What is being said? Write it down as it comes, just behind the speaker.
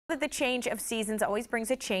The change of seasons always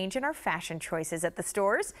brings a change in our fashion choices at the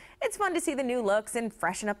stores. It's fun to see the new looks and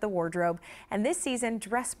freshen up the wardrobe. And this season,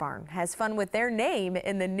 Dressbarn has fun with their name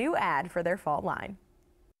in the new ad for their fall line.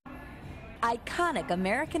 Iconic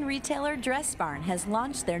American retailer Dressbarn has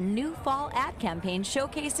launched their new fall ad campaign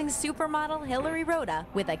showcasing supermodel Hillary Rhoda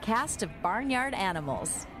with a cast of barnyard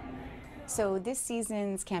animals. So this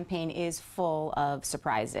season's campaign is full of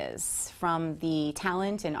surprises, from the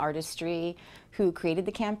talent and artistry who created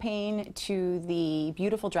the campaign to the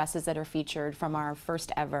beautiful dresses that are featured from our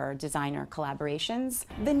first ever designer collaborations.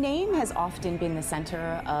 The name has often been the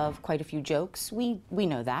center of quite a few jokes. We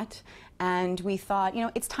know that. And we thought,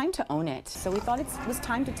 it's time to own it. So we thought it was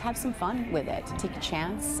time to have some fun with it, take a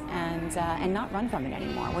chance and not run from it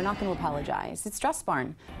anymore. We're not going to apologize. It's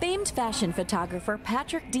Dressbarn. Famed fashion photographer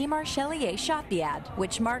Patrick DeMarchelier shot the ad,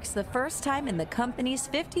 which marks the first time in the company's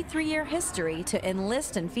 53-year history to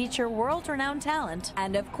enlist and feature world-renowned talent,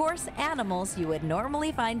 and of course animals you would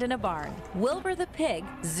normally find in a barn. Wilbur the pig,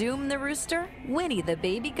 Zoom the rooster, Winnie the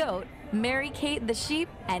baby goat, Mary Kate the sheep,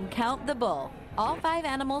 and Count the bull. All 5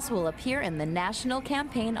 animals will appear in the national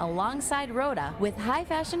campaign alongside Rhoda, with high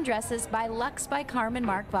fashion dresses by Luxe by Carmen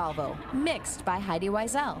Mark Valvo, mixed by Heidi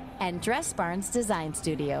Wiesel, and Dressbarn's design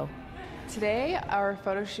studio. Today our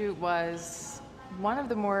photo shoot was one of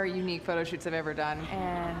the more unique photo shoots I've ever done,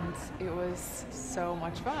 and it was so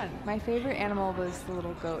much fun. My favorite animal was the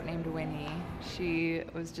little goat named Winnie. She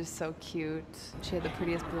was just so cute. She had the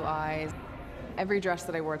prettiest blue eyes. Every dress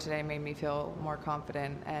that I wore today made me feel more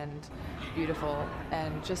confident and beautiful,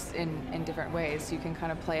 and just in different ways. You can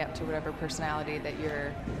kind of play up to whatever personality that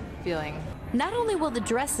you're feeling. Not only will the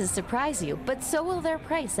dresses surprise you, but so will their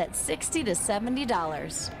price at $60 to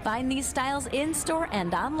 $70. Find these styles in-store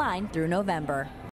and online through November.